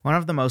One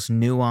of the most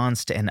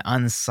nuanced and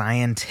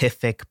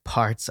unscientific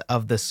parts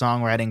of the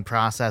songwriting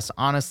process,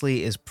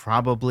 honestly, is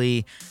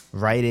probably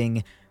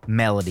writing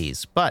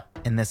melodies. But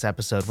in this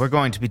episode, we're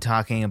going to be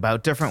talking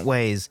about different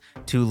ways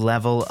to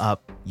level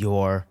up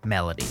your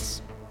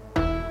melodies.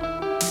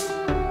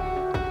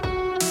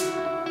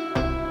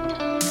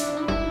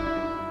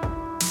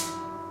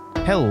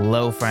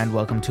 Hello, friend.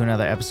 Welcome to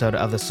another episode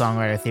of the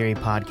Songwriter Theory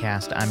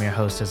Podcast. I'm your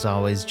host, as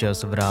always,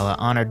 Joseph Vidala.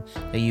 Honored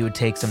that you would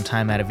take some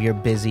time out of your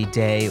busy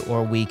day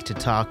or week to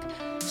talk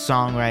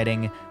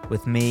songwriting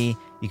with me.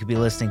 You could be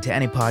listening to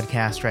any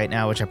podcast right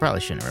now, which I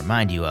probably shouldn't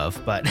remind you of,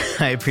 but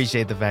I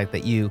appreciate the fact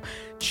that you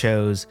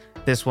chose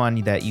this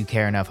one, that you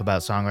care enough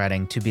about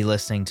songwriting to be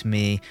listening to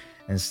me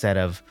instead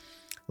of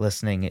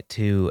listening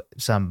to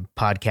some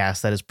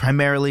podcast that is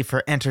primarily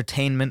for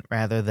entertainment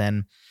rather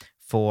than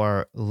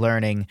for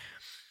learning.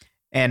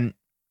 And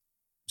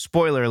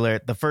spoiler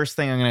alert, the first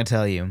thing I'm going to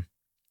tell you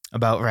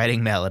about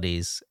writing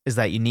melodies is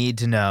that you need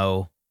to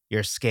know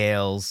your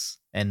scales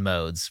and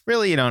modes.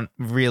 Really, you don't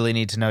really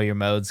need to know your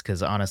modes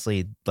because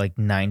honestly, like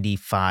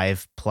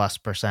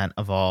 95+%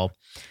 of all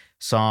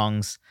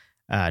songs,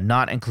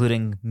 not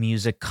including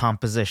music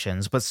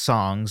compositions, but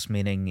songs,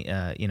 meaning,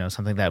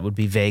 something that would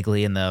be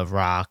vaguely in the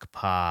rock,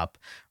 pop,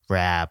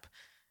 rap,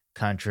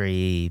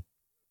 country,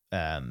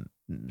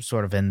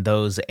 sort of in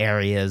those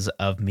areas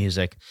of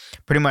music.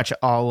 Pretty much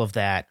all of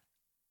that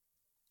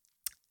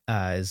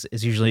is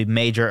usually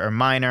major or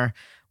minor,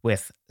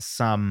 with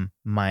some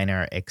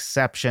minor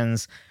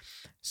exceptions.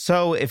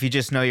 So if you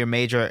just know your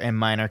major and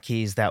minor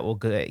keys, that will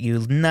get you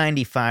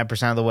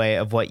 95% of the way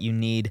of what you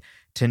need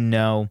to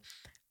know.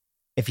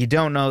 If you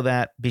don't know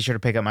that, be sure to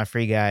pick up my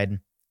free guide.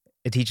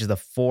 It teaches the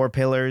 4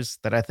 pillars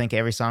that I think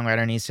every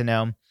songwriter needs to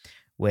know,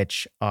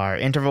 which are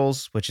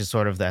intervals, which is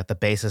sort of at the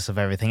basis of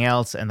everything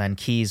else, and then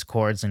keys,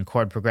 chords, and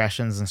chord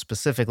progressions, and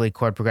specifically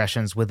chord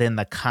progressions within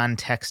the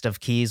context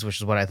of keys, which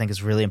is what I think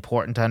is really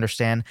important to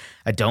understand.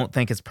 I don't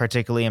think it's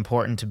particularly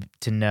important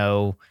to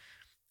know,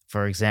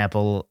 for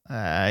example,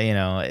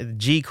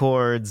 G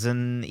chords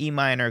and E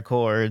minor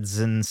chords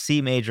and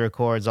C major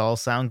chords all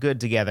sound good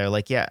together.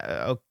 Like,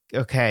 yeah,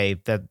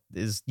 okay, that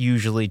is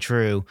usually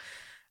true.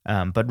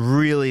 But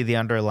really the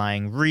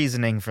underlying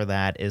reasoning for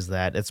that is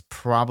that it's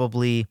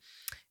probably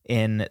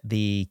in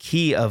the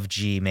key of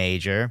G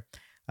major,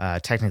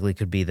 technically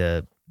could be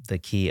the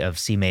key of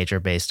C major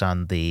based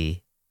on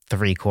the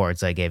 3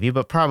 chords I gave you,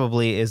 but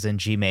probably is in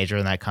G major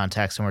in that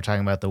context, and we're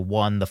talking about the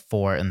 1, the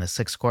 4, and the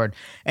 6 chord.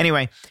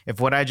 Anyway, if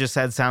what I just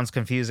said sounds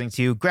confusing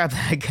to you, grab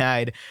that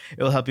guide.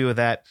 It will help you with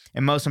that,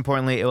 and most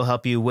importantly, it will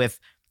help you with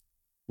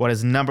what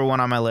is number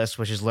 1 on my list,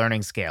 which is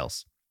learning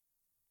scales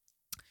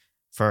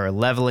for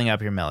leveling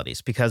up your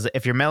melodies. Because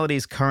if your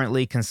melodies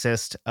currently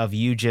consist of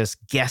you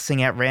just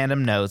guessing at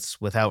random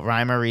notes without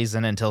rhyme or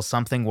reason until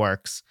something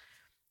works,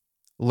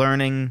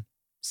 learning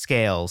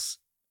scales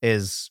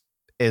is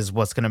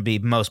what's going to be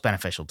most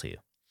beneficial to you.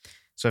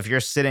 So if you're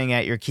sitting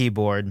at your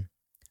keyboard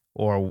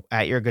or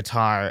at your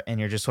guitar and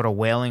you're just sort of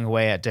wailing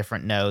away at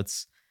different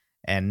notes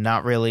and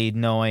not really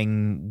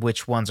knowing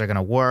which ones are going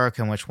to work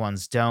and which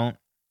ones don't,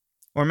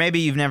 or maybe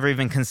you've never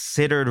even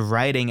considered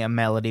writing a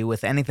melody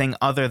with anything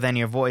other than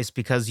your voice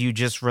because you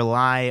just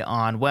rely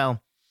on,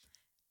 well,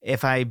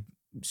 if I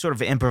sort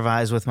of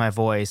improvise with my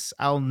voice,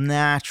 I'll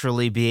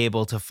naturally be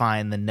able to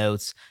find the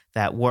notes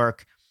that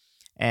work.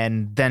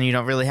 And then you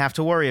don't really have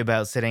to worry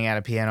about sitting at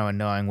a piano and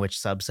knowing which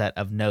subset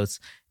of notes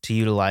to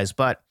utilize.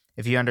 But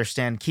if you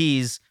understand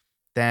keys,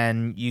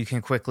 then you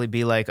can quickly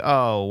be like,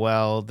 oh,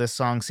 well, this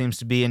song seems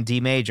to be in D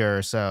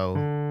major, so...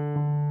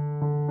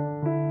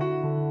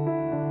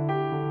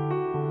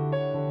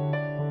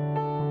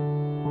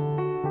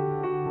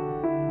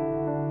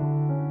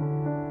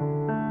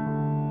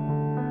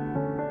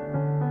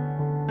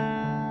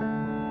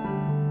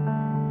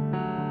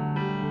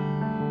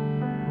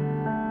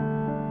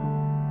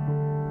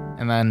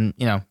 And then,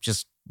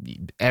 just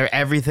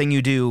everything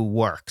you do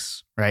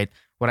works, right?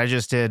 What I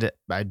just did,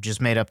 I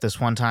just made up this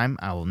one time.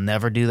 I will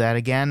never do that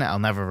again. I'll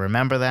never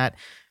remember that.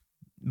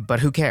 But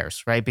who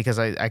cares, right? Because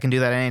I can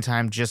do that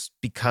anytime just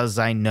because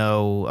I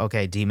know,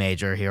 okay, D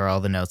major, here are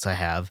all the notes I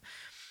have,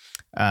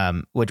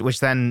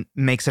 which then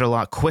makes it a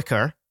lot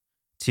quicker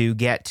to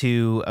get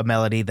to a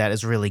melody that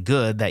is really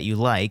good, that you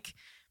like,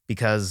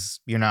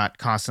 because you're not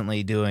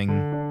constantly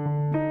doing...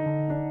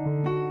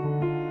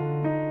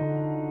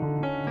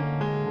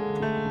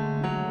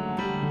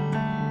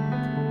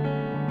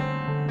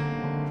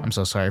 I'm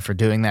so sorry for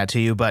doing that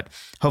to you, but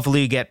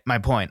hopefully you get my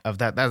point of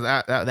that.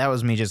 That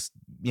was me just,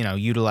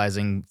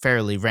 utilizing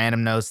fairly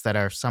random notes that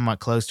are somewhat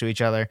close to each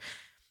other,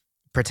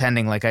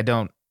 pretending like I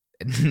don't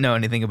know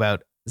anything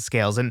about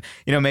scales. And,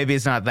 maybe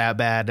it's not that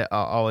bad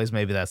always.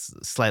 Maybe that's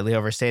slightly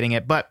overstating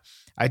it, but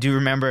I do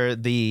remember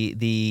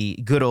the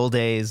good old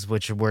days,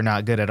 which were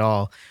not good at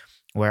all,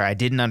 where I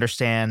didn't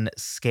understand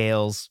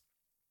scales.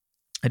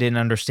 I didn't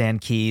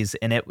understand keys,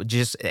 and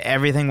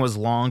everything was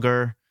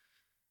longer.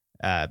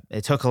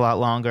 It took a lot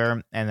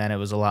longer, and then it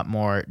was a lot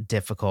more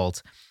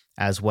difficult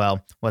as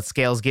well. What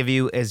scales give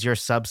you is your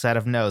subset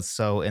of notes.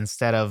 So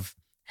instead of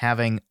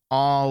having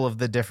all of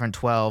the different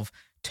 12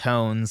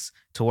 tones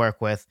to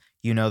work with,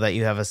 you know that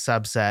you have a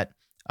subset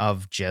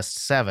of just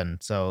 7.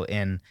 So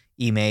in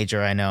E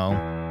major, I know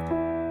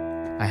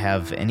I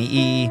have an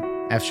E,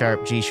 F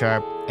sharp, G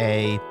sharp,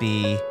 A,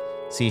 B,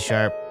 C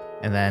sharp,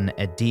 and then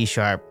a D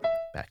sharp,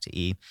 back to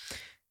E.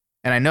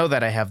 And I know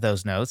that I have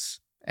those notes.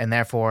 And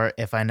therefore,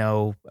 if I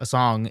know a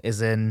song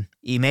is in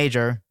E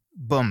major,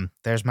 boom,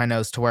 there's my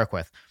notes to work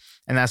with.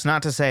 And that's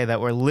not to say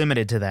that we're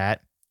limited to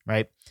that,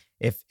 right?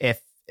 If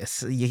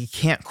you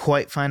can't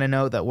quite find a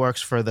note that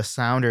works for the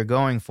sound you're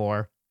going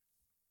for,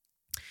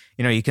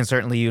 you know, you can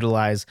certainly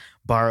utilize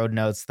borrowed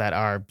notes that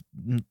are,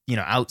 you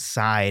know,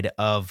 outside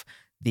of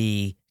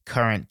the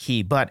current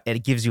key, but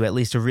it gives you at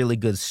least a really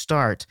good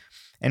start.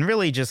 And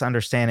really just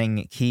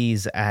understanding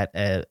keys at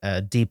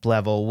a deep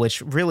level,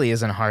 which really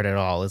isn't hard at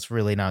all. It's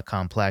really not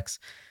complex.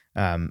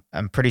 I'm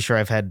pretty sure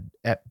I've had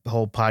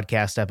whole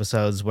podcast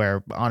episodes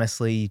where,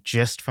 honestly,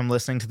 just from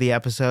listening to the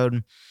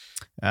episode,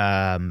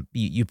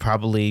 you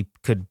probably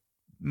could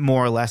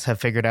more or less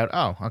have figured out,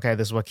 oh, okay,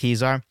 this is what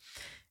keys are.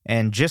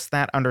 And just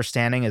that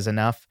understanding is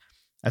enough,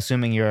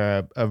 assuming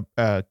you're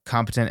a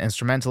competent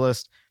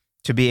instrumentalist,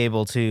 to be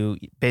able to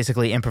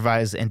basically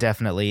improvise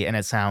indefinitely and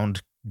it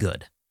sound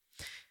good,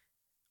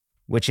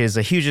 which is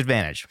a huge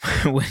advantage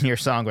when you're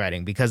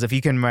songwriting, because if you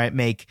can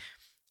make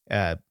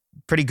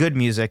pretty good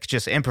music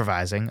just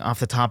improvising off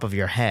the top of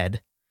your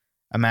head,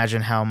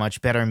 imagine how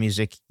much better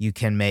music you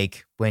can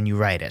make when you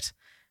write it.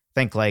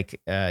 Think like,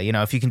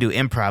 if you can do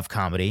improv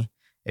comedy,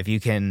 if you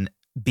can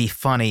be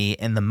funny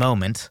in the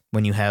moment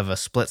when you have a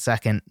split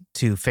second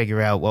to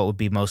figure out what would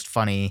be most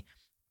funny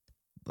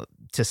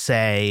to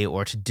say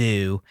or to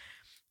do,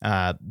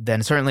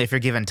 then certainly if you're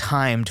given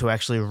time to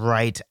actually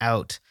write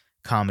out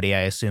comedy,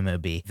 I assume it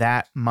would be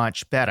that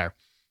much better.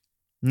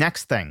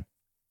 Next thing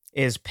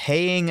is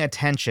paying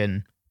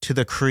attention to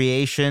the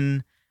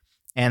creation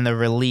and the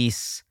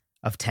release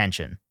of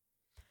tension.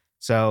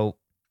 So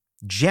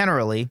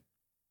generally,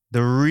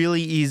 the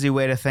really easy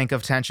way to think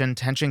of tension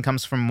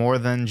comes from more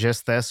than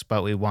just this,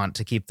 but we want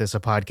to keep this a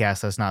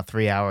podcast that's not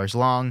 3 hours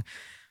long.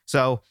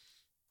 So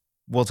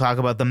we'll talk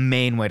about the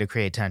main way to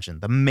create tension.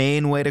 The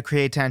main way to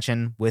create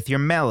tension with your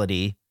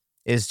melody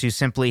is to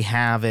simply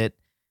have it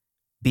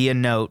be a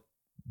note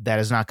that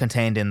is not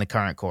contained in the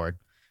current chord.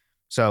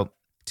 So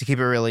to keep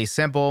it really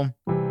simple,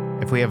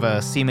 if we have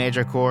a C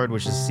major chord,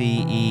 which is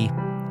C, E,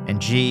 and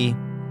G,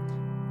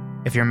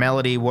 if your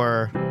melody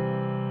were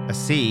a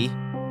C,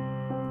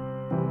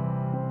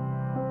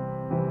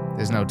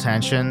 there's no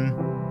tension.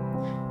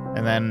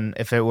 And then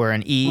if it were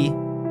an E,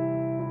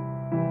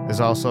 there's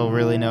also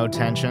really no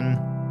tension.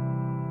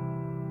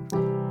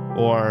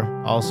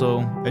 Or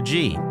also a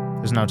G,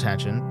 there's no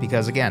tension,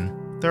 because again,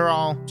 they're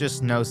all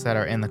just notes that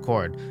are in the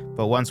chord.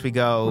 But once we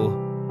go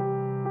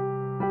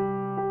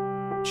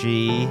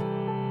G,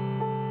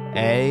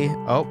 A,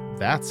 oh,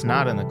 that's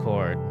not in the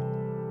chord.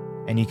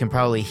 And you can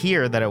probably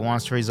hear that it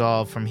wants to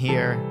resolve from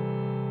here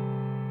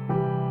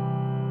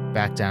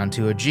back down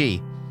to a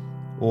G.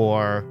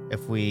 Or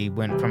if we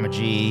went from a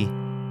G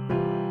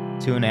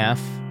to an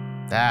F,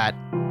 that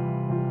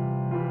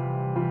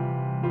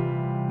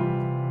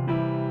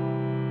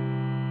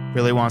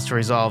really wants to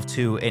resolve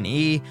to an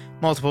E.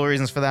 Multiple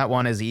reasons for that.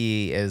 One is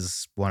E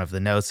is one of the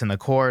notes in the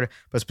chord,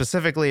 but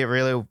specifically it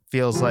really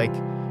feels like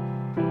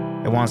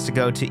it wants to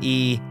go to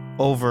E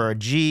over a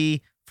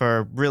G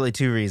for really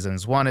 2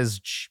 reasons. One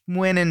is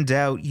when in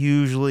doubt,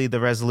 usually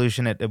the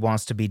resolution it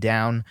wants to be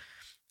down.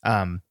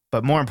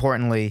 But more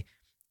importantly,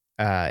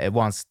 it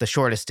wants the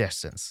shortest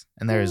distance.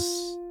 And there's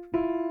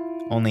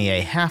only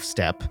a half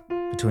step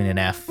between an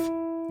F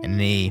and an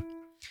E.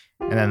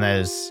 And then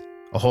there's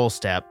a whole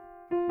step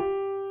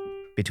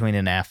between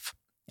an F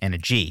and a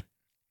G.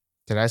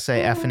 Did I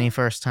say F and E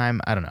first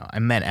time? I don't know. I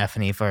meant F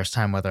and E first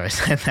time, whether I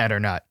said that or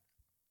not.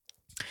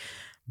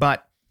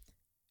 But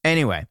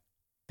anyway,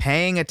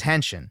 paying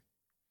attention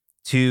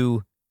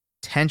to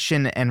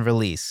tension and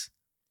release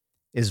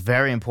is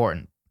very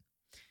important.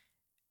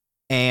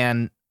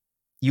 And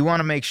you want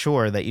to make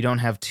sure that you don't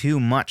have too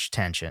much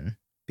tension,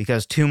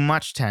 because too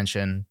much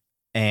tension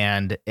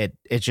and it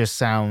just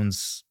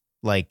sounds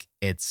like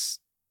it's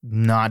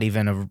not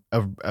even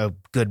a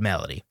good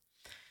melody.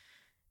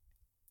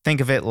 Think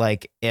of it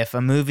like if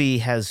a movie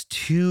has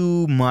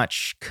too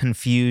much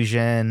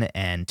confusion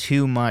and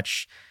too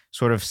much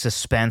sort of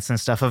suspense and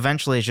stuff,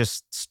 eventually it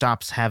just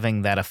stops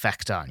having that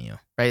effect on you,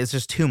 right? It's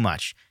just too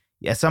much.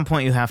 At some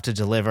point you have to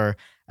deliver.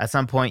 At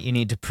some point you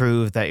need to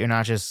prove that you're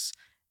not just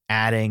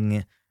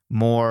adding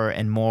more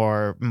and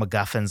more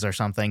MacGuffins or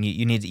something.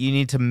 You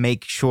need to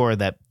make sure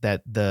that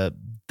the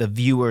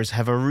viewers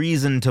have a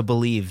reason to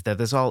believe that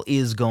this all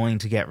is going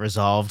to get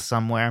resolved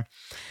somewhere.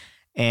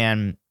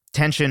 And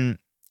tension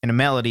in a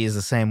melody is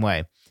the same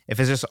way. If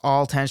it's just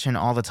all tension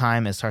all the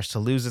time, it starts to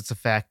lose its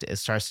effect. It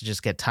starts to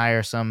just get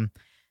tiresome,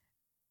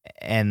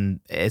 and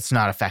it's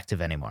not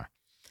effective anymore.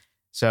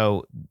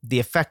 So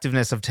the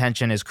effectiveness of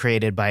tension is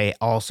created by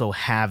also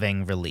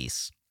having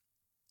release.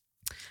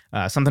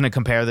 Something to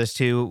compare this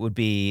to would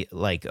be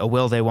like a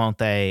will they, won't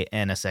they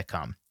in a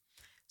sitcom.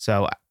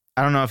 So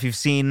I don't know if you've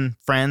seen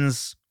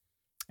Friends,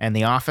 and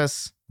The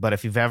Office. But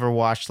if you've ever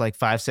watched like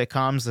 5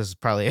 sitcoms, there's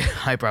probably a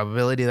high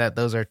probability that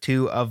those are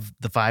 2 of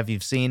the 5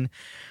 you've seen.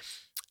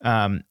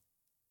 And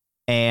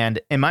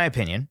in my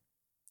opinion,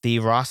 the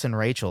Ross and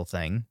Rachel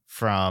thing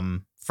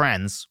from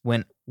Friends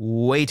went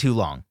way too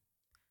long.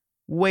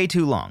 Way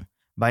too long.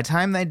 By the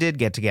time they did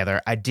get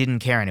together, I didn't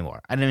care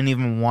anymore. I didn't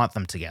even want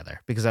them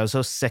together because I was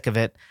so sick of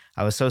it.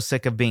 I was so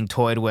sick of being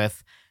toyed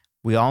with.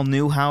 We all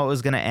knew how it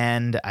was going to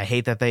end. I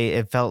hate that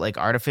it felt like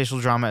artificial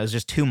drama. It was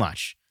just too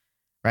much,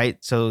 right?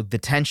 So the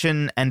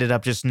tension ended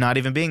up just not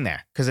even being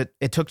there because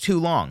it took too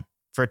long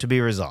for it to be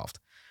resolved.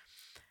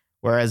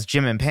 Whereas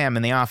Jim and Pam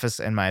in The Office,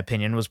 in my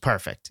opinion, was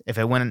perfect. If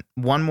it went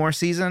one more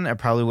season, it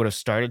probably would have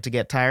started to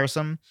get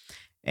tiresome.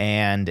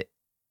 And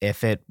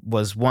if it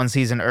was one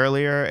season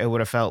earlier, it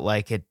would have felt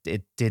like it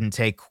didn't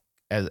take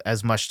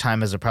as much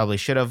time as it probably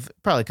should have.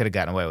 Probably could have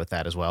gotten away with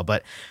that as well.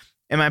 But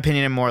in my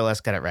opinion, it more or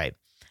less got it right.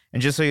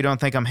 And just so you don't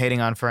think I'm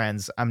hating on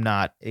Friends, I'm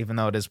not, even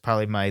though it is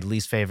probably my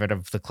least favorite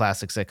of the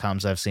classic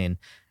sitcoms I've seen.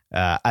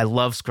 I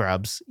love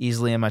Scrubs,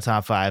 easily in my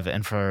top 5.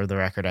 And for the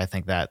record, I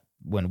think that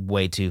went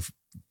way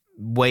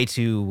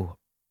too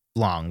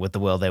long with the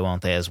Will They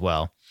Won't They as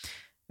well.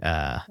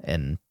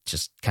 And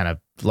just kind of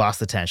lost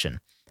the tension.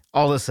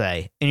 All to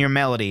say, in your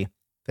melody,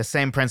 the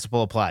same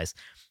principle applies.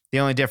 The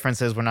only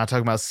difference is we're not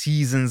talking about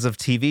seasons of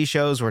TV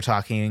shows. We're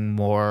talking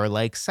more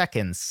like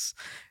seconds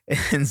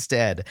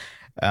instead.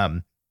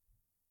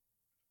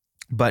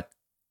 But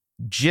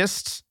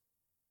just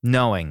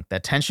knowing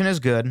that tension is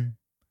good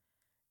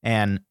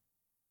and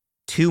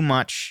too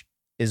much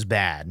is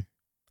bad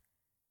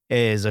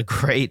is a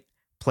great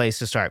place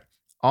to start.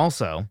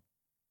 Also,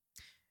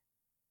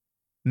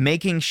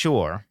 making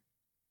sure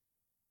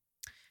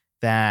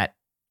that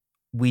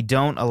we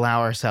don't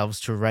allow ourselves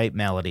to write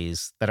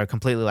melodies that are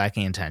completely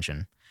lacking in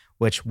tension,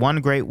 which one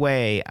great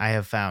way I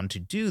have found to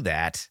do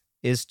that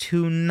is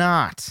to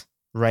not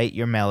write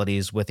your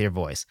melodies with your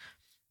voice.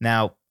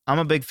 Now, I'm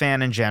a big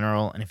fan in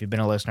general, and if you've been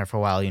a listener for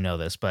a while, you know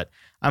this, but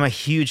I'm a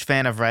huge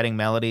fan of writing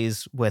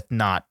melodies with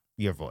not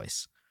your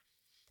voice.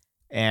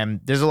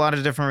 And there's a lot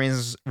of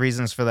different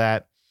reasons for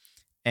that.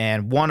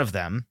 And one of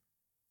them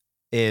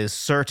is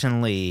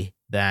certainly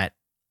that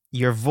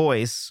your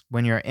voice,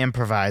 when you're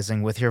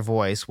improvising with your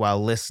voice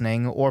while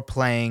listening or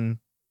playing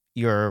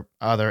your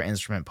other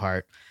instrument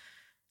part,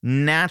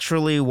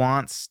 naturally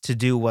wants to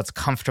do what's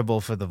comfortable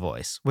for the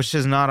voice, which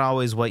is not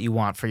always what you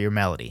want for your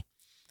melody,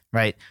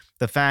 right?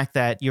 The fact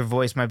that your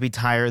voice might be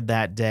tired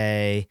that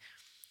day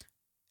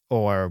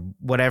or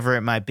whatever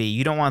it might be,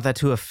 you don't want that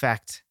to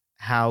affect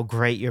how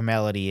great your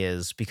melody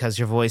is because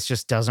your voice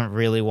just doesn't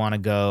really want to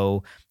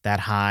go that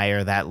high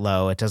or that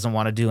low. It doesn't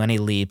want to do any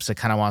leaps. It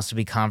kind of wants to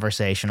be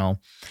conversational.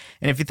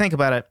 And if you think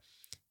about it,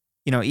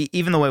 you know,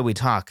 even the way we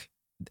talk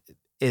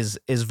is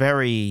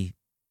very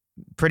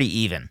pretty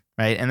even,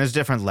 right? And there's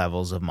different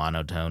levels of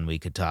monotone. We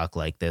could talk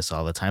like this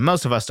all the time.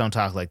 Most of us don't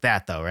talk like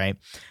that though, right?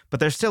 But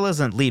there still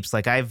isn't leaps.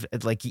 Like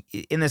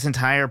in this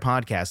entire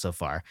podcast so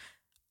far,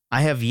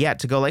 I have yet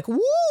to go like,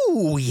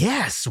 woo,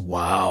 yes,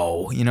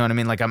 wow. You know what I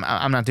mean? Like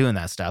I'm not doing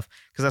that stuff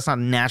because that's not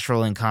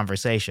natural in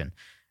conversation.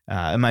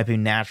 It might be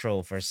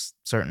natural for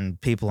certain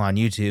people on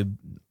YouTube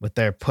with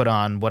their put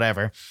on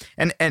whatever.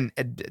 And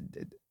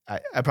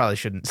I probably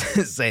shouldn't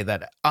say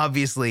that.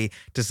 Obviously,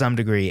 to some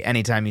degree,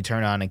 anytime you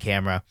turn on a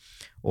camera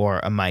or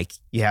a mic,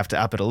 you have to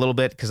up it a little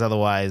bit because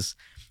otherwise,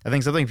 I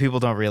think something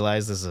people don't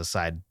realize, this is a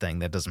side thing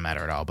that doesn't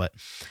matter at all, but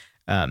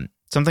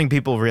something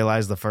people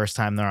realize the first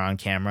time they're on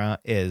camera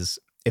is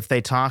if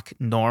they talk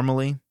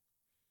normally,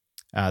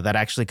 that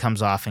actually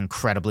comes off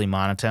incredibly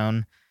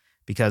monotone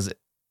because,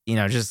 you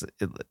know, just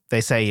they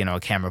say, you know, a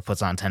camera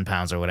puts on 10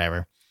 pounds or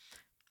whatever.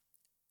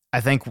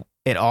 I think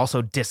it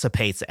also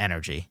dissipates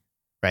energy,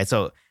 right?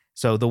 So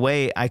the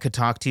way I could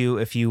talk to you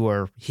if you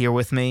were here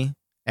with me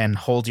and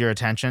hold your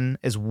attention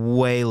is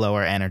way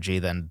lower energy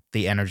than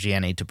the energy I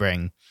need to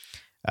bring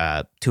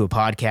to a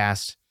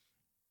podcast,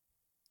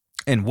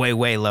 and way,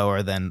 way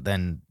lower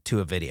than to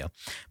a video.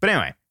 But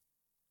anyway,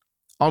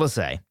 all to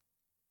say,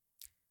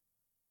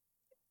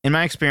 in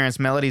my experience,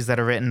 melodies that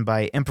are written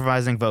by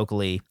improvising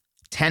vocally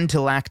tend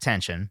to lack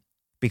tension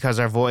because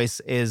our voice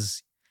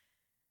is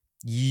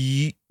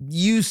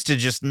used to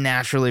just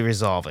naturally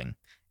resolving.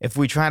 If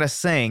you try to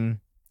sing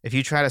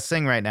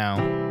right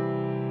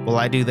now, will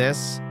I do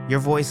this? Your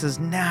voice is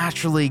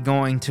naturally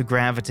going to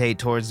gravitate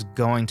towards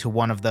going to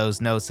one of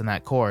those notes in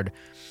that chord.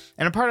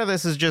 And a part of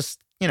this is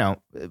just, you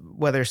know,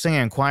 whether singing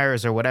in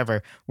choirs or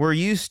whatever, we're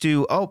used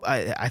to,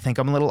 I think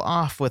I'm a little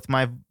off with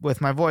my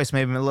voice.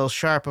 Maybe I'm a little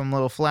sharp, I'm a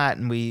little flat,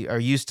 and we are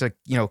used to,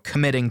 you know,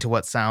 committing to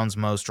what sounds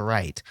most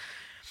right.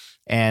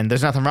 And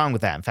there's nothing wrong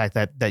with that. In fact,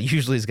 that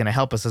usually is going to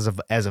help us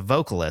as a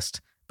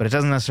vocalist, but it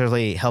doesn't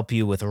necessarily help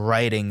you with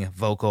writing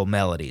vocal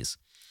melodies.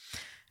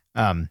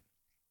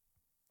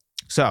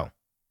 So,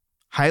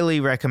 highly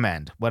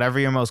recommend whatever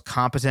your most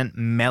competent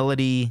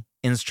melody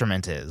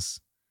instrument is,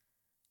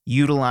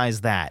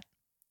 utilize that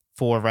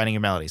for writing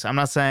your melodies. I'm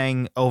not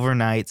saying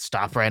overnight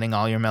stop writing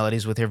all your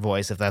melodies with your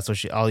voice if that's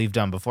all you've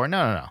done before.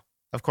 No.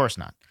 Of course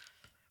not.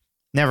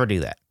 Never do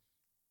that.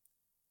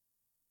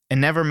 and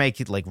never make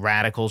it like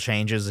radical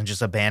changes and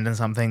just abandon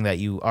something that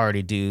you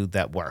already do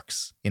that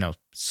works.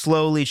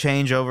 Slowly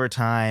change over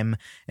time.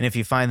 And if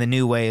you find the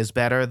new way is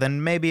better,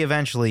 then maybe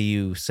eventually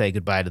you say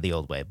goodbye to the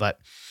old way. But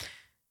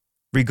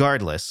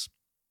regardless,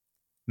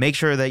 make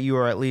sure that you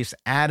are at least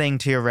adding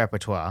to your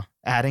repertoire,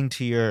 adding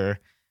to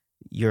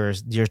your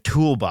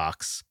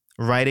toolbox,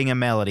 writing a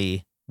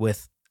melody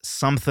with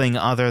something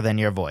other than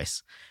your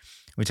voice.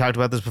 We talked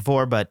about this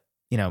before, but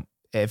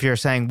if you're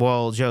saying,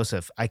 well,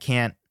 Joseph,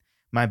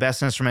 my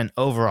best instrument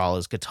overall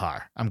is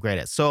guitar. I'm great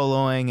at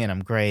soloing and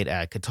I'm great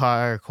at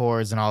guitar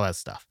chords and all that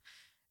stuff.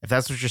 If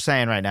that's what you're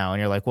saying right now and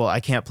you're like, well,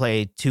 I can't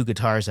play two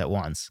guitars at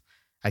once.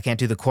 I can't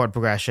do the chord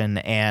progression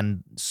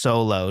and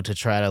solo to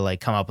try to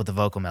like come up with a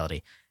vocal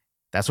melody.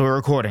 That's what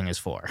recording is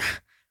for.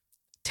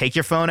 Take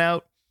your phone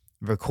out,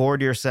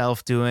 record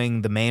yourself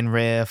doing the main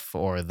riff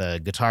or the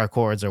guitar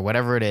chords or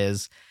whatever it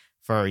is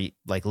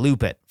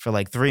loop it for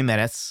like 3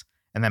 minutes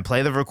and then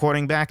play the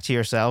recording back to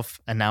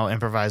yourself and now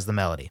improvise the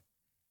melody.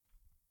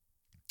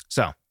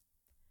 So,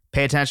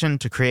 pay attention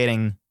to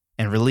creating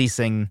and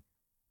releasing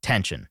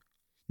tension.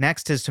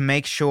 Next is to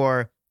make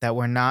sure that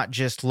we're not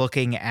just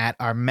looking at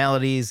our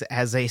melodies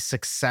as a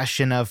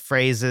succession of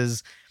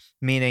phrases,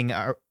 meaning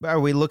are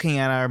we looking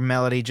at our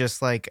melody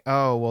just like,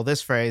 oh, well,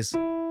 this phrase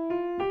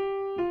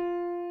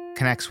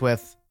connects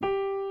with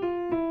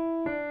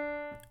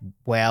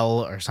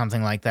well or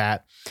something like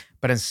that.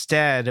 But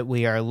instead,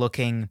 we are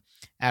looking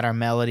at our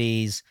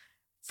melodies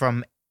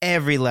from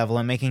every level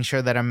and making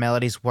sure that our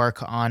melodies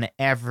work on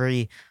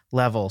every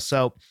level.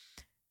 So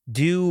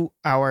do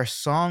our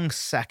song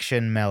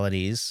section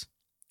melodies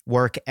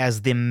work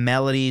as the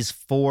melodies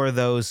for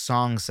those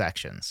song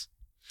sections?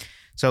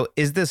 So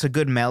is this a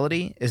good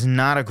melody is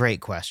not a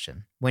great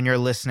question when you're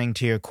listening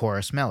to your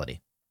chorus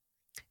melody.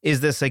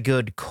 Is this a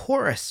good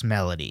chorus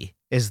melody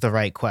is the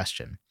right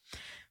question.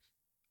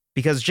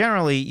 Because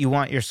generally you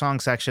want your song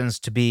sections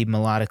to be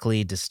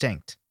melodically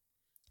distinct,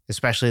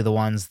 especially the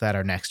ones that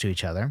are next to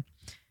each other.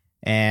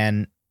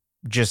 And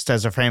just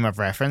as a frame of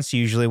reference,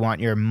 you usually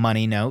want your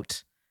money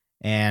note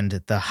and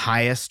the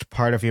highest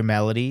part of your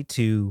melody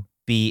to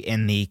be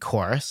in the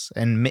chorus.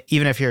 And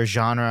even if your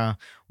genre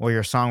or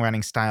your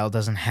songwriting style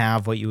doesn't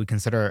have what you would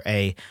consider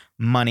a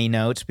money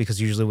note, because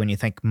usually when you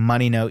think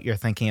money note, you're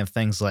thinking of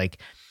things like,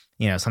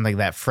 something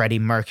that Freddie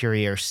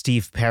Mercury or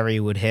Steve Perry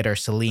would hit or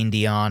Celine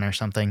Dion or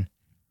something.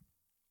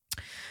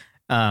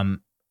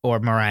 Or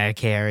Mariah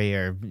Carey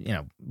or,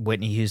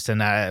 Whitney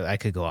Houston. I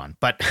could go on.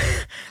 But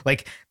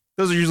like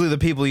those are usually the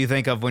people you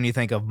think of when you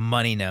think of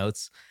money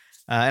notes.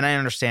 And I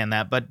understand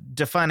that. But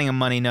defining a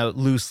money note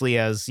loosely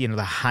as,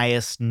 the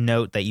highest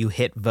note that you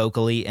hit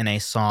vocally in a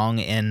song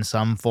in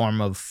some form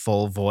of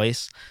full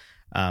voice,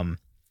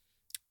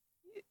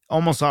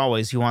 almost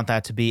always you want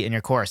that to be in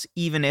your chorus,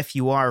 even if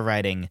you are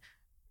writing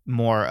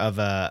more of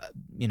a,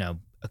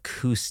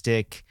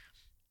 acoustic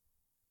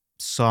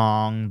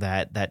song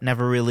that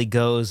never really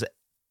goes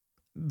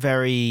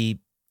very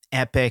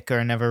epic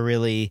or never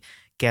really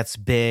gets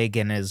big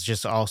and is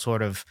just all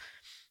sort of,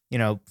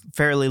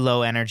 fairly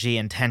low energy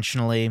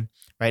intentionally,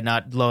 right?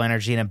 Not low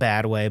energy in a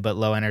bad way, but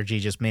low energy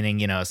just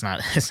meaning, it's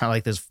not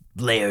like there's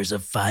layers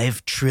of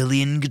 5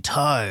 trillion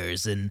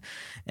guitars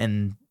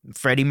and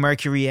Freddie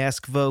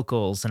Mercury-esque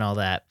vocals and all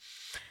that.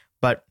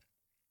 But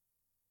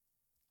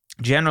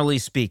generally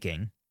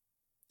speaking,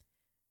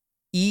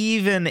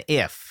 even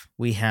if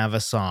we have a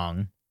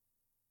song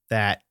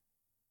that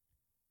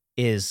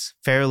is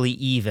fairly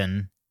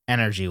even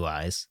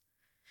energy-wise,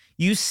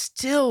 you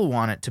still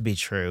want it to be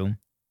true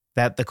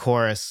that the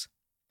chorus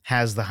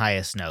has the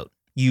highest note,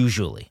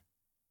 usually.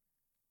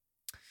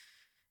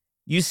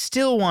 You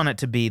still want it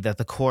to be that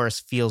the chorus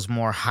feels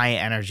more high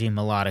energy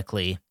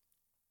melodically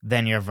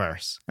than your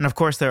verse. And of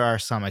course, there are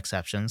some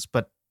exceptions,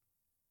 but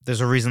there's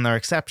a reason there are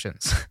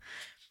exceptions.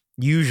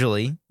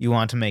 Usually, you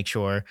want to make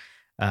sure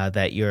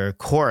that your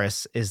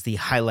chorus is the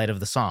highlight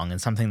of the song.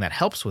 And something that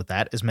helps with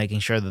that is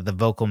making sure that the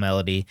vocal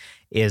melody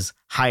is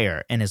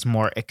higher and is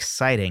more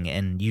exciting.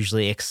 And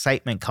usually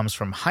excitement comes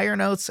from higher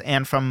notes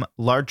and from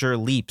larger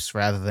leaps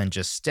rather than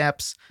just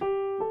steps.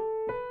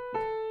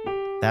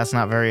 That's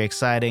not very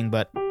exciting,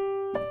 but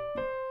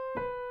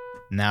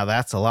now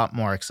that's a lot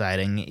more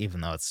exciting,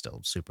 even though it's still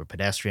super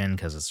pedestrian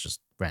because it's just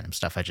random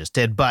stuff I just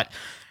did. But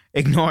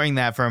ignoring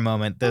that for a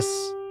moment,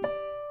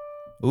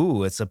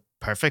 it's a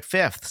perfect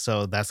fifth.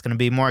 So that's going to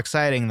be more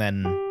exciting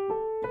than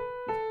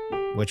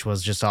which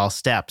was just all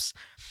steps.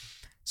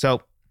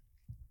 So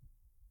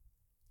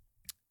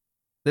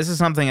this is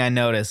something I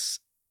notice.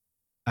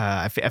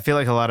 I feel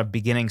like a lot of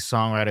beginning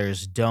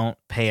songwriters don't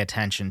pay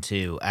attention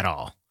to at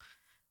all,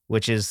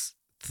 which is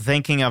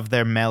thinking of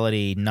their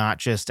melody not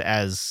just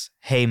as,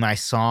 hey, my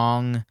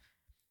song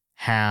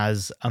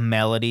has a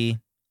melody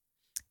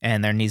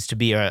and there needs to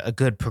be a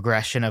good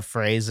progression of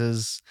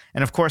phrases.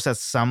 And of course, at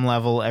some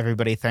level,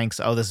 everybody thinks,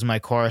 oh, this is my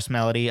chorus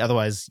melody.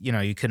 Otherwise,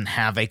 you couldn't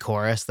have a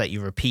chorus that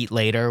you repeat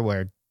later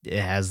where it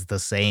has the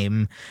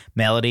same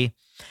melody.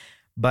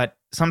 But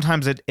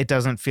sometimes it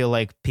doesn't feel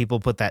like people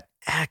put that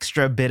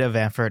extra bit of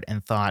effort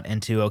and thought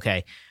into,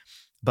 okay,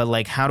 but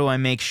like, how do I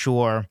make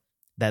sure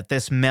that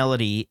this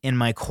melody in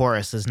my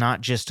chorus is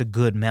not just a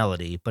good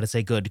melody, but it's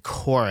a good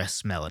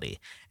chorus melody.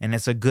 And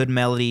it's a good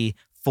melody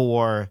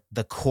for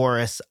the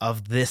chorus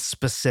of this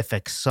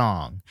specific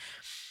song.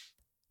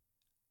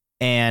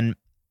 And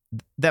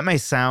that may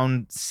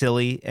sound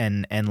silly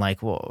and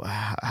like, well,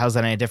 how's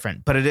that any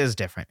different? But it is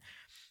different.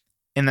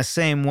 In the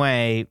same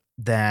way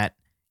that,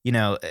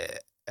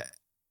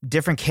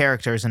 different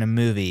characters in a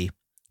movie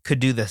could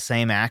do the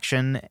same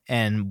action,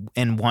 and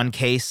in one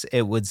case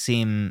it would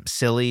seem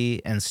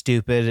silly and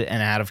stupid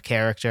and out of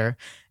character,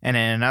 and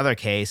in another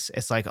case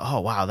it's like,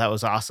 oh wow, that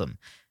was awesome,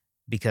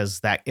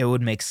 because that it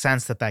would make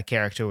sense that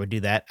character would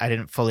do that. I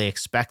didn't fully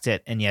expect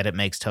it, and yet it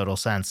makes total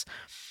sense.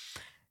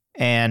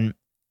 And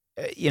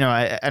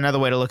another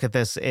way to look at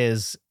this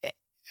is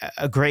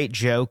a great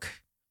joke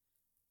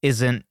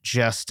isn't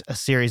just a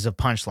series of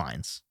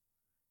punchlines,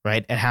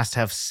 right? It has to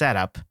have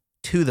setup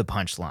to the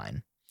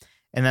punchline.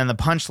 And then the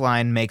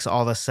punchline makes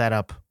all the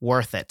setup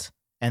worth it,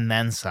 and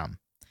then some.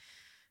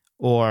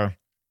 Or,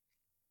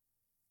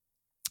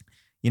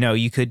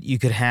 you could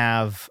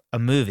have a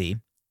movie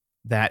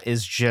that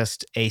is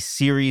just a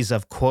series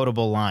of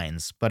quotable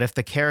lines. But if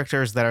the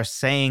characters that are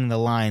saying the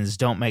lines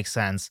don't make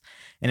sense,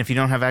 and if you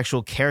don't have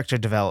actual character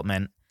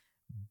development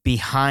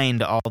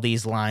behind all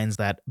these lines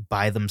that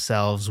by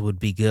themselves would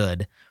be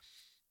good,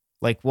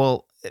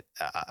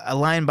 a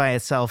line by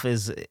itself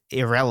is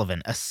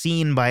irrelevant. A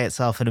scene by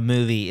itself in a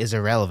movie is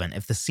irrelevant.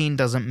 If the scene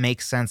doesn't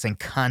make sense in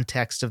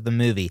context of the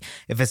movie,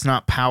 if it's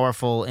not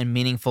powerful and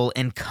meaningful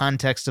in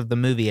context of the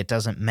movie, it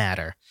doesn't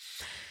matter.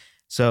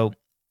 So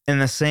in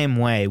the same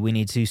way, we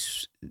need to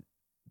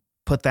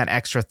put that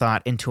extra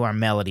thought into our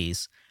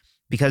melodies,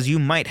 because you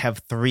might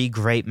have 3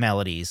 great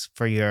melodies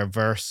for your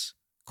verse,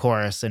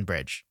 chorus, and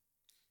bridge.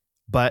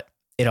 But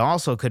it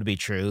also could be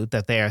true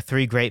that they are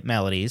 3 great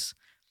melodies,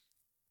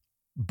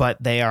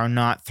 but they are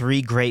not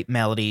 3 great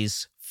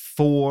melodies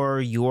for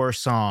your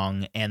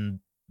song and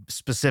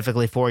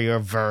specifically for your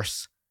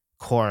verse,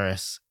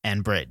 chorus,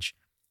 and bridge.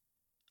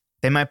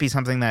 They might be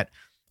something that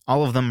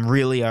all of them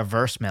really are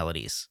verse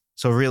melodies.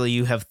 So really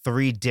you have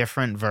 3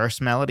 different verse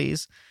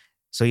melodies.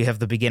 So you have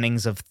the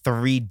beginnings of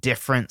 3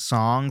 different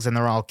songs, and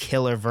they're all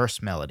killer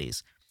verse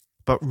melodies.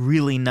 But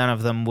really none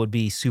of them would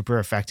be super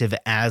effective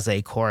as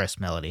a chorus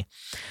melody.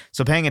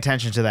 So paying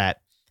attention to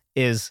that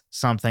is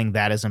something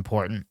that is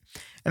important.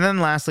 And then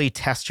lastly,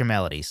 test your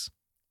melodies.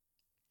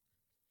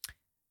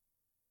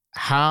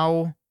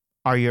 How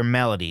are your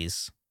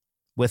melodies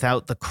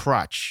without the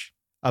crutch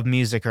of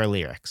music or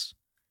lyrics?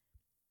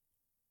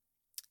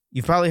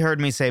 You've probably heard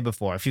me say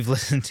before, if you've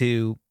listened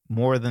to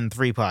more than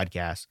 3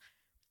 podcasts,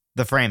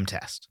 the frame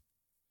test.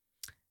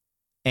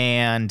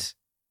 And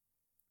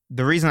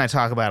the reason I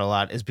talk about it a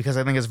lot is because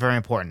I think it's very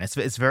important.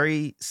 It's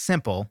very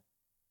simple,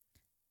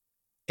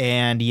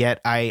 and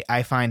yet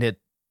I find it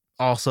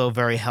also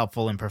very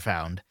helpful and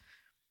profound,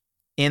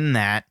 in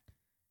that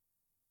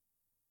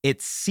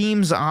it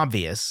seems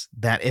obvious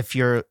that if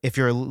your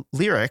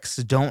lyrics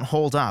don't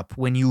hold up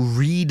when you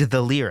read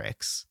the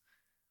lyrics,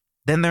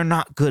 then they're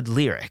not good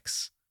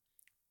lyrics,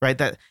 right?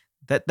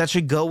 That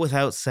should go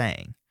without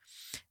saying.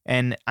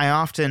 And I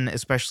often,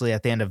 especially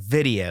at the end of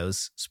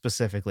videos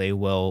specifically,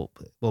 will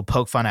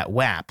poke fun at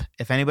WAP.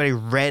 If anybody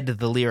read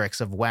the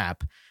lyrics of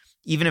WAP,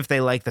 even if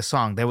they like the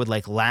song, they would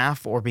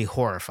laugh or be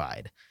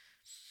horrified.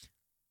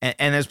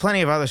 And there's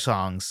plenty of other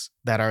songs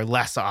that are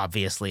less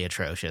obviously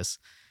atrocious.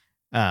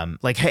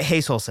 Like Hey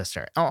Soul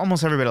Sister.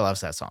 Almost everybody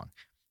loves that song.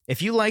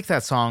 If you like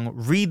that song,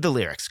 read the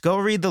lyrics. Go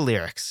read the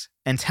lyrics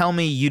and tell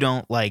me you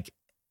don't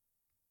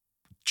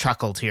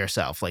chuckle to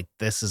yourself.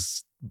 This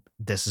is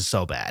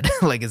so bad.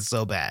 It's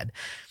so bad.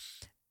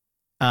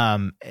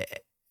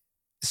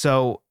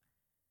 So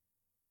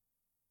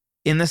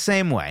in the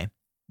same way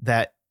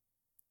that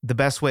the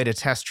best way to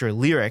test your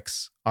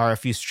lyrics are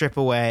if you strip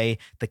away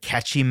the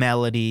catchy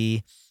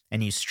melody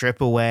and you strip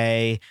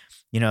away,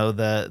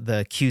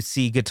 the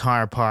cutesy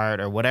guitar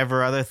part or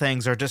whatever other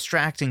things are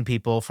distracting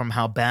people from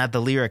how bad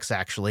the lyrics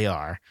actually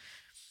are,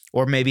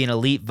 or maybe an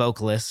elite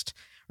vocalist,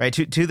 right?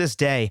 To this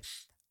day,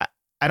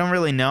 I don't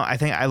really know. I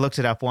think I looked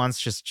it up once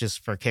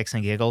just for kicks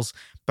and giggles,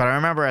 but I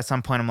remember at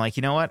some point I'm like,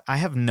 you know what? I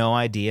have no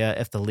idea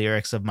if the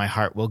lyrics of My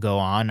Heart Will Go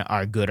On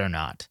are good or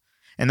not.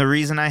 And the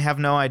reason I have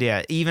no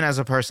idea, even as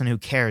a person who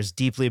cares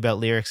deeply about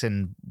lyrics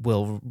and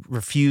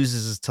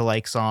refuses to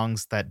like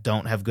songs that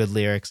don't have good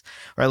lyrics,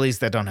 or at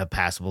least that don't have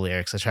passable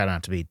lyrics. I try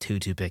not to be too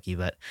picky,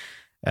 but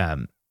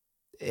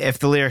if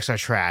the lyrics are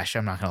trash,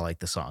 I'm not going to like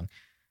the song,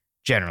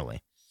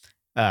 generally.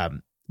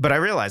 But I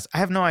realize I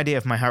have no idea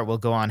if My Heart Will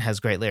Go On has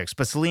great lyrics,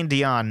 but Celine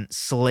Dion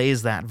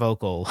slays that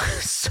vocal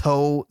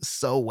so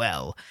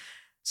well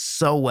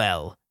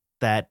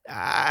that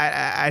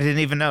I didn't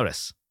even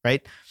notice,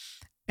 right?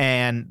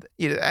 And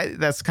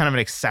that's kind of an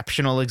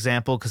exceptional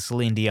example because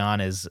Celine Dion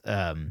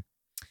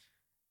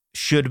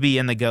should be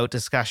in the GOAT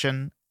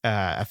discussion.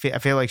 I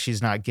feel like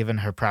she's not given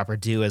her proper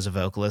due as a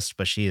vocalist,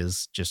 but she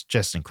is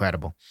just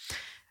incredible.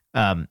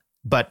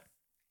 But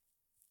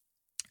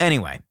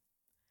anyway,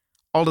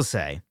 all to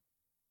say,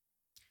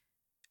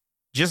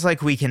 Just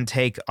like we can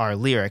take our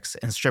lyrics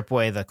and strip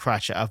away the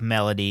crutch of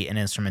melody and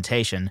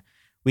instrumentation,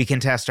 we can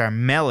test our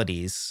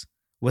melodies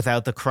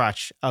without the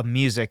crutch of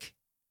music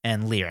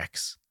and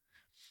lyrics.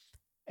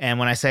 And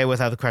when I say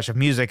without the crutch of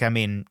music, I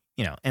mean,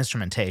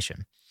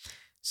 instrumentation.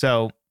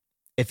 So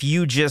if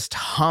you just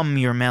hum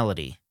your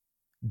melody,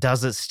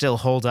 does it still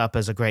hold up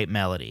as a great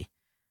melody?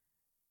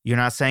 You're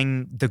not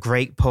saying the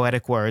great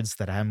poetic words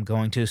that I'm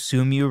going to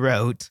assume you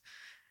wrote,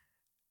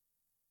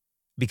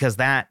 because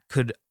that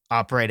could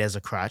operate as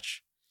a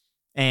crutch.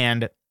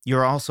 And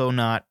you're also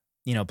not,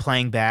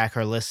 playing back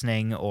or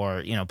listening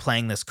or,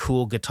 playing this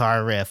cool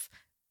guitar riff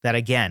that,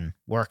 again,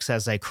 works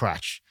as a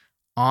crutch.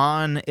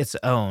 On its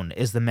own,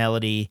 is the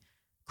melody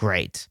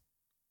great?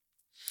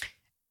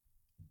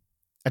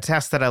 A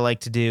test that I like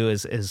to do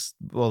is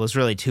there's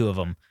really two of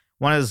them.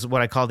 One is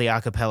what I call the a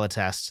cappella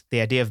test.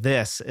 The idea of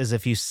this is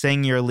if you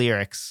sing your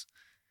lyrics,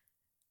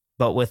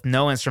 but with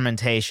no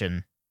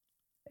instrumentation,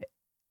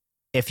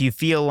 if you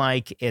feel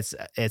like it's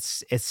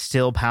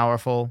still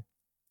powerful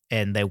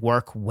and they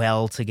work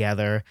well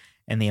together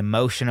and the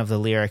emotion of the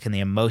lyric and the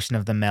emotion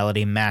of the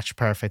melody match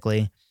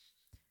perfectly,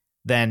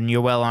 then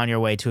you're well on your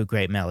way to a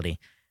great melody.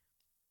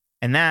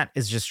 And that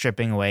is just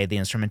stripping away the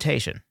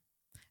instrumentation.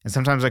 And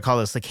sometimes I call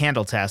this the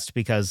candle test,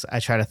 because I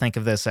try to think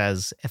of this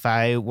as if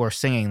I were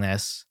singing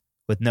this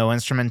with no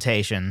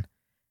instrumentation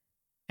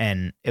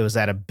and it was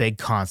at a big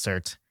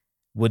concert,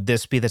 would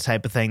this be the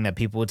type of thing that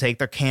people would take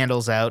their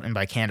candles out, and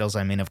by candles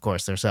I mean, of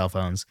course, their cell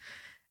phones,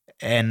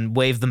 and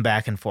wave them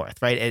back and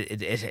forth, right?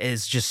 It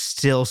is just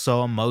still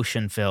so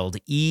emotion-filled,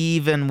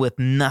 even with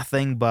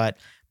nothing but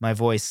my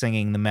voice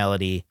singing the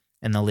melody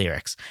and the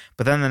lyrics.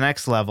 But then the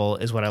next level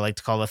is what I like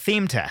to call a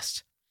theme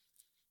test,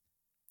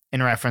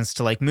 in reference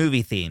to like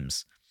movie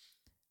themes.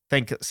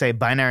 Think, say,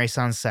 Binary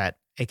Sunset,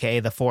 aka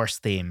the Force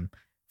theme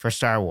for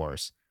Star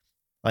Wars.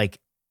 Like,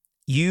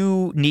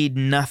 you need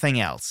nothing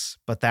else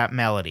but that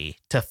melody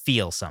to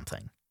feel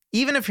something.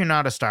 Even if you're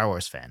not a Star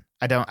Wars fan,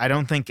 I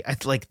don't think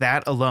like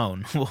that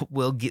alone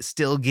will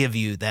still give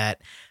you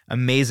that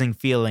amazing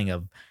feeling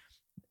of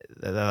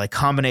the like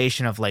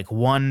combination of like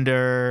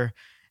wonder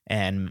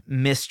and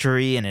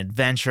mystery and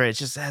adventure. It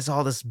just has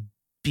all this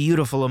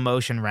beautiful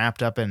emotion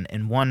wrapped up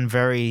in one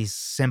very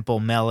simple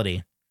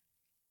melody.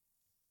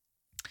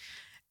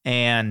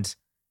 And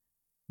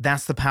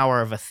that's the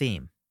power of a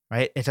theme,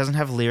 right? It doesn't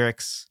have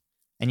lyrics.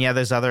 And yeah,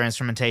 there's other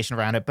instrumentation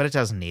around it, but it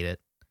doesn't need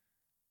it.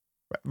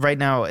 Right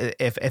now,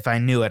 if I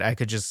knew it, I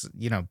could just,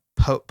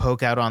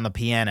 poke out on the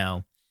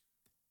piano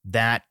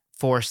that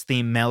Force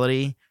theme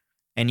melody,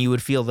 and you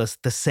would feel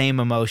the same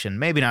emotion.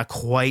 Maybe not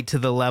quite to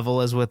the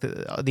level as with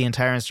the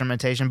entire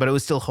instrumentation, but it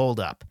would still hold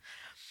up.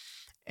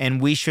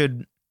 And we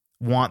should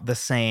want the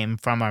same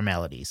from our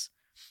melodies.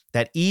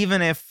 That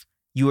even if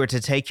you were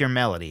to take your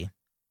melody,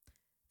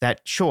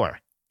 that sure,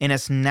 in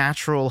its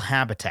natural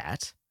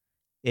habitat,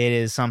 it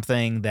is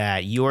something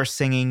that you're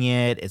singing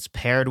it's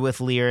paired with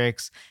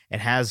lyrics,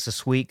 it has a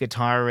sweet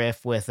guitar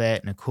riff with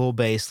it and a cool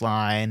bass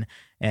line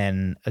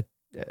and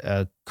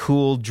a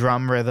cool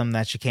drum rhythm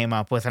that you came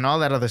up with and all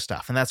that other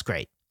stuff, and that's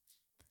great.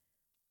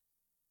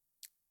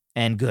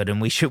 And good, and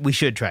we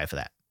should try for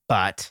that.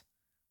 But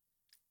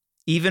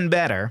even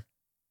better,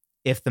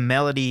 if the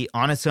melody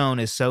on its own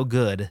is so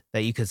good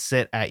that you could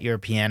sit at your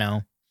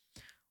piano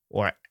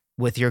or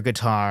with your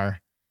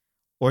guitar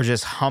or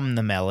just hum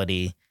the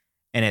melody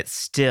and it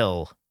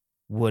still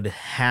would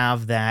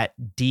have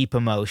that deep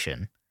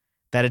emotion,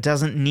 that it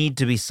doesn't need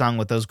to be sung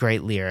with those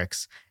great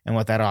lyrics and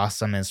with that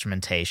awesome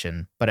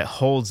instrumentation, but it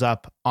holds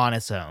up on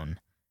its own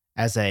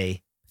as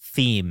a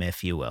theme,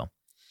 if you will.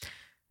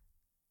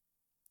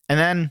 And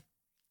then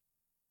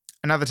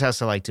another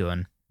test I like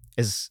doing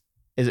is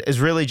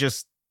really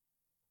just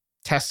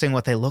testing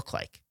what they look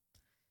like.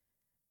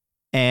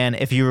 And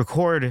if you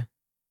record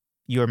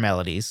your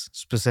melodies,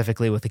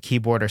 specifically with a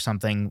keyboard or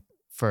something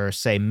for,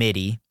 say,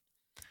 MIDI,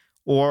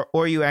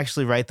 or you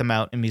actually write them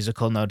out in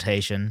musical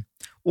notation,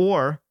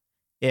 or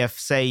if,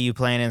 say, you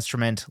play an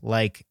instrument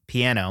like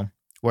piano,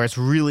 where it's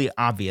really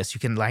obvious, you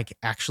can like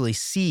actually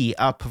see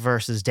up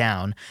versus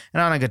down.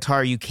 And on a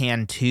guitar you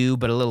can too,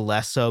 but a little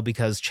less so,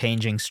 because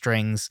changing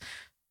strings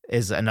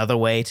is another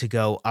way to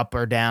go up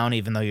or down,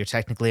 even though you're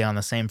technically on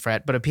the same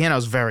fret. But a piano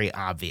is very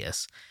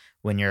obvious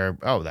when you're,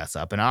 oh, that's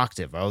up an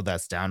octave, oh,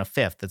 that's down a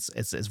fifth.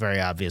 It's very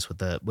obvious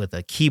with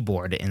a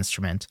keyboard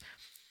instrument.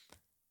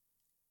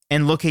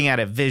 And looking at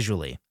it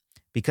visually,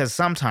 because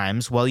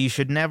sometimes, well, you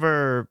should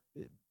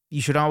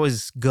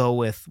always go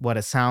with what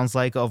it sounds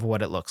like over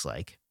what it looks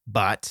like.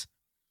 But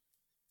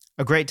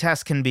a great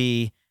test can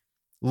be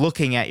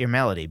looking at your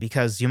melody,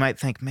 because you might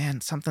think,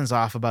 man, something's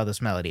off about this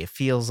melody. It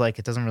feels like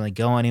it doesn't really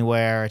go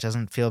anywhere. It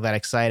doesn't feel that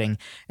exciting.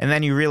 And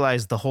then you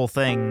realize the whole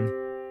thing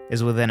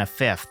is within a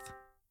fifth,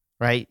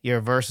 right? Your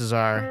verses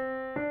are,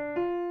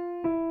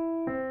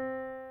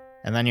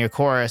 and then your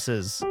chorus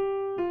is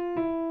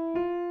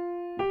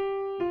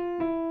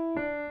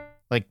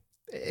like,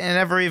 it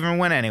never even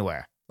went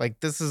anywhere. Like,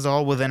 this is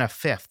all within a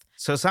fifth.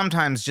 So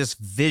sometimes just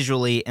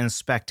visually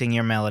inspecting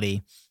your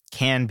melody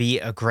can be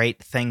a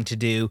great thing to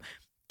do,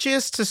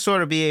 just to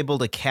sort of be able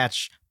to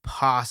catch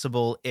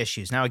possible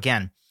issues. Now,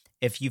 again,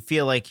 if you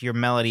feel like your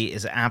melody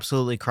is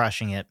absolutely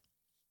crushing it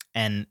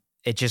and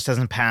it just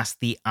doesn't pass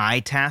the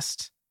eye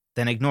test,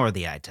 then ignore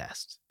the eye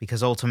test,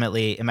 because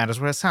ultimately it matters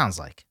what it sounds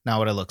like, not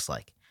what it looks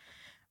like.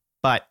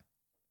 But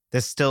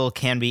this still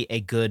can be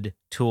a good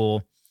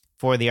tool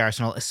for the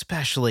arsenal,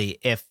 especially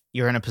if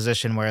you're in a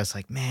position where it's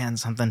like, man,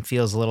 something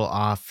feels a little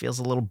off, feels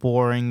a little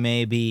boring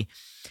maybe.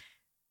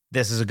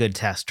 This is a good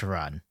test to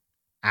run.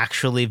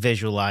 Actually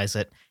visualize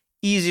it.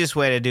 Easiest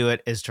way to do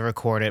it is to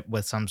record it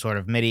with some sort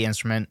of MIDI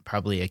instrument,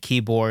 probably a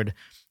keyboard,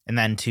 and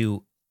then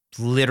to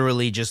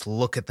literally just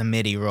look at the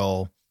MIDI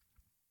roll.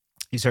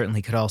 You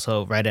certainly could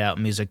also write out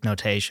music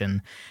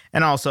notation,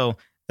 and also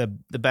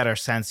the better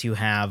sense you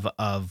have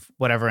of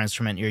whatever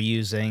instrument you're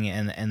using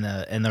and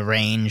the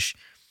range.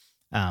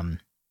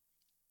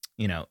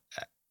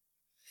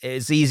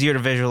 It's easier to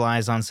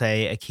visualize on,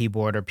 say, a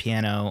keyboard or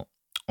piano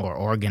or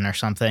organ or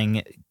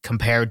something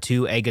compared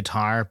to a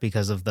guitar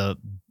because of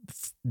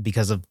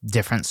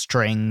different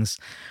strings.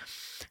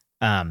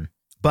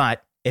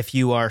 But if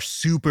you are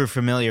super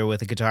familiar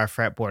with a guitar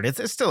fretboard,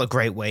 it's still a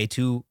great way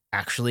to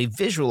actually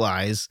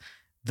visualize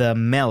the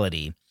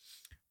melody,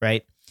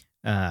 right?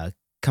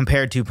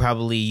 Compared to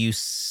probably you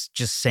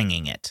just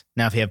singing it.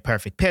 Now, if you have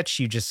perfect pitch,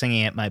 you just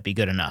singing it might be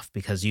good enough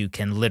because you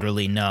can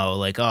literally know,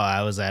 like, oh,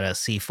 I was at a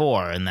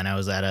C4 and then I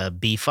was at a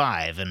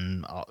B5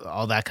 and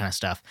all that kind of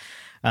stuff.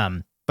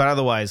 But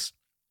otherwise,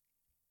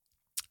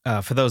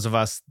 for those of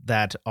us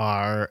that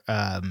are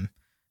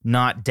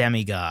not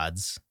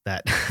demigods,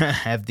 that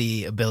have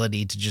the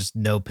ability to just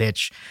know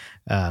pitch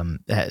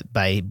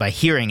by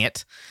hearing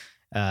it,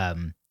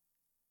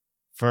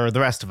 for the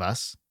rest of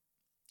us,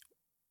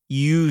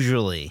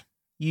 usually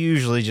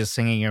just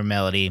singing your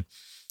melody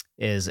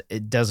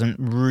it doesn't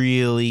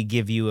really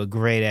give you a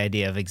great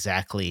idea of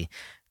exactly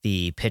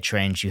the pitch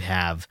range you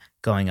have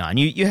going on.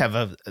 You have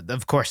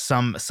of course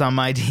some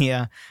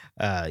idea,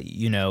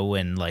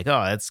 when like,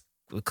 oh, that's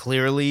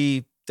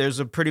clearly there's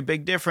a pretty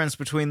big difference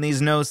between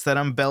these notes that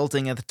I'm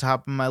belting at the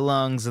top of my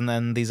lungs and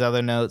then these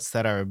other notes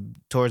that are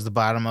towards the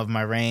bottom of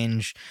my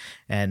range.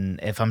 And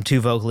if I'm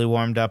too vocally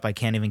warmed up, I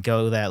can't even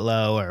go that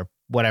low or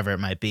whatever it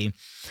might be.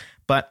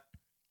 But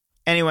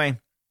anyway,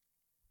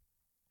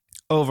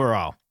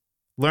 overall,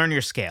 learn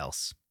your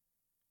scales,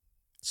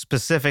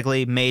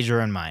 specifically major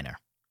and minor.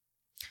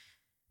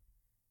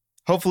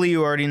 Hopefully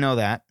you already know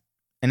that.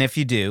 And if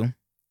you do,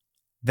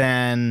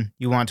 then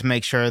you want to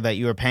make sure that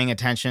you are paying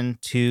attention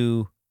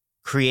to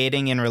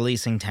creating and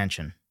releasing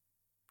tension.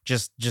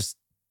 Just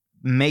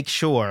make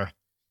sure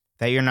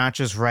that you're not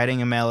just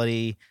writing a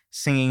melody,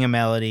 singing a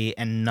melody,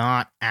 and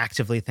not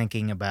actively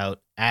thinking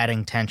about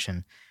adding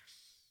tension,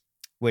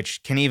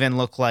 which can even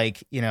look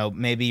like,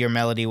 maybe your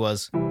melody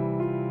was,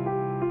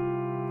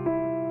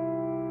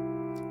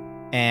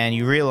 and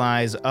you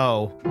realize,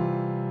 oh,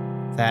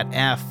 that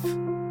F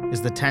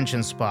is the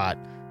tension spot.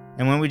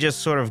 And when we just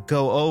sort of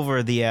go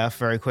over the F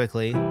very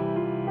quickly,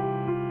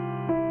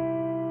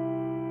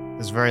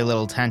 there's very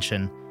little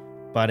tension,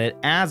 but it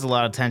adds a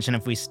lot of tension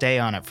if we stay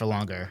on it for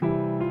longer.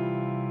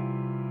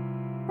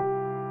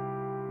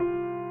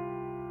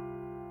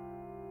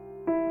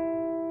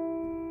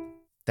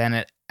 Then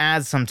it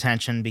adds some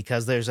tension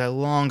because there's a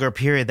longer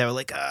period that we're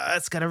like,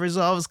 it's got to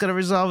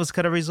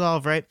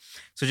resolve, right?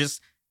 So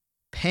just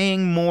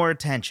paying more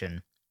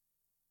attention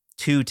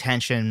to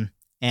tension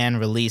and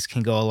release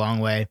can go a long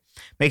way.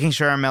 Making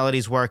sure our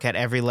melodies work at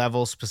every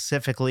level,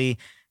 specifically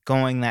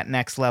going that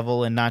next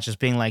level and not just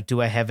being like,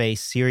 do I have a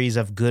series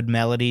of good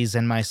melodies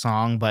in my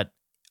song, but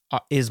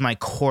is my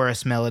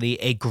chorus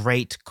melody a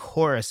great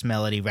chorus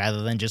melody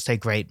rather than just a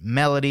great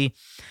melody?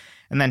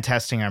 And then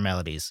testing our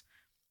melodies.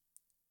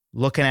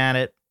 Looking at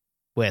it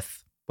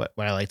with what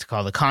I like to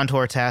call the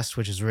contour test,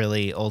 which is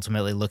really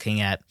ultimately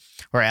looking at,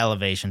 or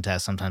elevation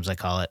test, sometimes I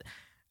call it,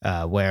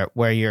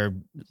 where you're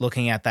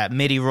looking at that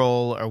MIDI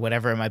roll or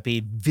whatever it might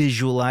be,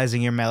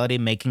 visualizing your melody,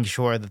 making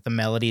sure that the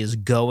melody is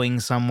going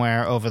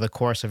somewhere over the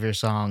course of your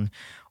song,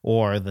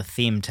 or the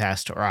theme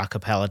test or a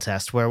cappella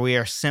test, where we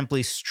are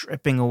simply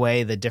stripping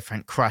away the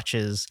different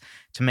crutches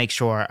to make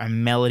sure our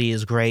melody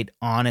is great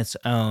on its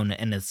own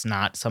and it's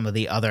not some of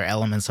the other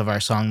elements of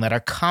our song that are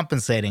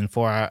compensating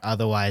for our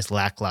otherwise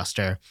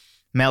lackluster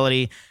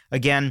melody.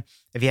 Again,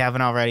 if you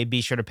haven't already,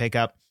 be sure to pick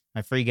up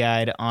my free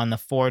guide on the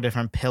 4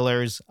 different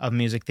pillars of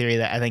music theory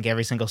that I think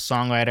every single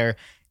songwriter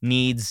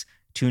needs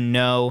to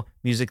know.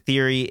 Music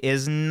theory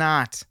is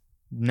not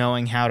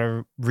knowing how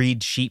to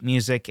read sheet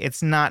music.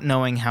 It's not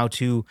knowing how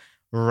to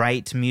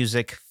write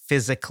music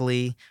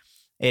physically.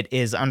 It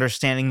is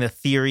understanding the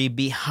theory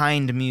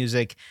behind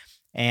music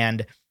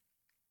and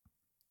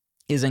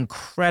is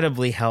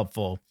incredibly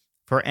helpful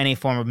for any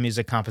form of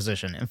music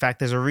composition. In fact,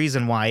 there's a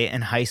reason why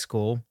in high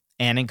school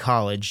and in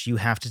college, you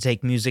have to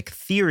take music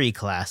theory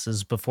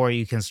classes before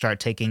you can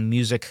start taking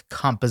music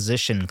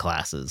composition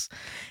classes.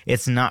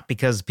 It's not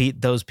because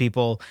those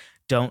people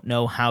don't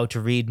know how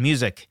to read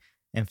music.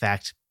 In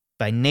fact,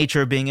 by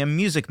nature of being a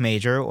music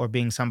major or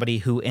being somebody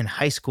who in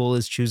high school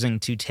is choosing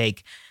to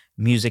take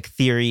music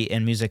theory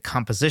and music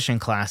composition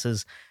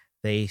classes,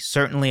 They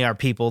certainly are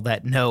people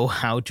that know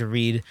how to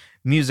read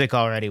music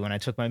already. When I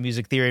took my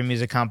music theory and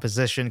music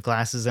composition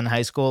classes in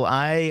high school,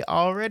 I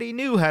already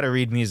knew how to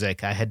read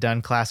music. I had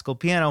done classical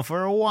piano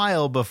for a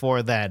while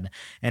before then.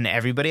 And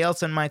everybody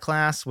else in my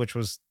class, which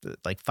was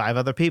like 5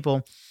 other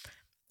people,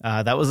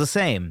 that was the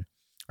same,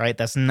 right?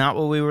 That's not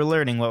what we were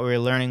learning. What we were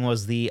learning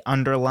was the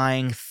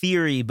underlying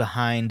theory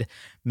behind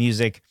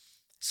music,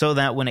 so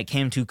that when it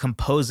came to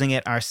composing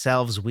it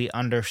ourselves, we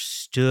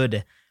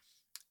understood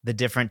the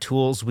different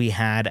tools we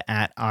had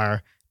at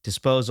our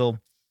disposal.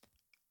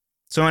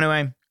 So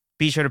anyway,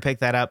 be sure to pick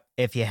that up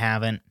if you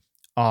haven't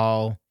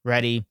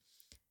already.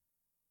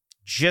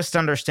 Just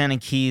understanding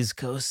keys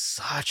goes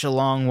such a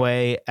long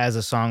way as a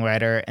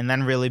songwriter, and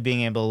then really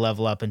being able to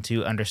level up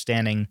into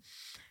understanding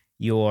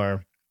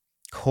your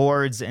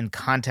chords and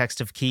context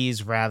of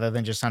keys rather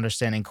than just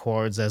understanding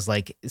chords as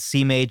like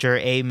C major,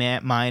 A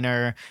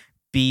minor,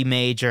 B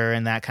major,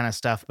 and that kind of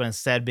stuff, but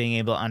instead being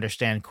able to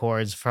understand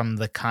chords from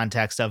the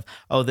context of,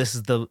 oh, this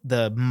is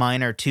the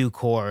minor 2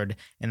 chord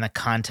in the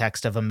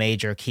context of a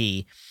major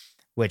key,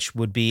 which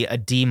would be a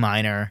D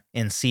minor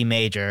in C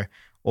major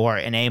or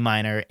an A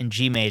minor in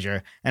G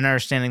major, and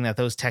understanding that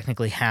those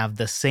technically have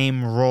the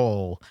same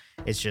role.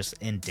 It's just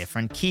in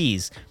different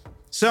keys.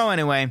 So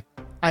anyway,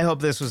 I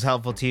hope this was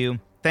helpful to you.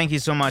 Thank you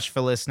so much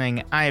for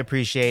listening. I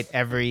appreciate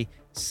every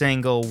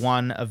single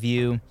one of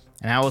you,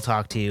 and I will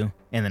talk to you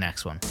in the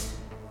next one.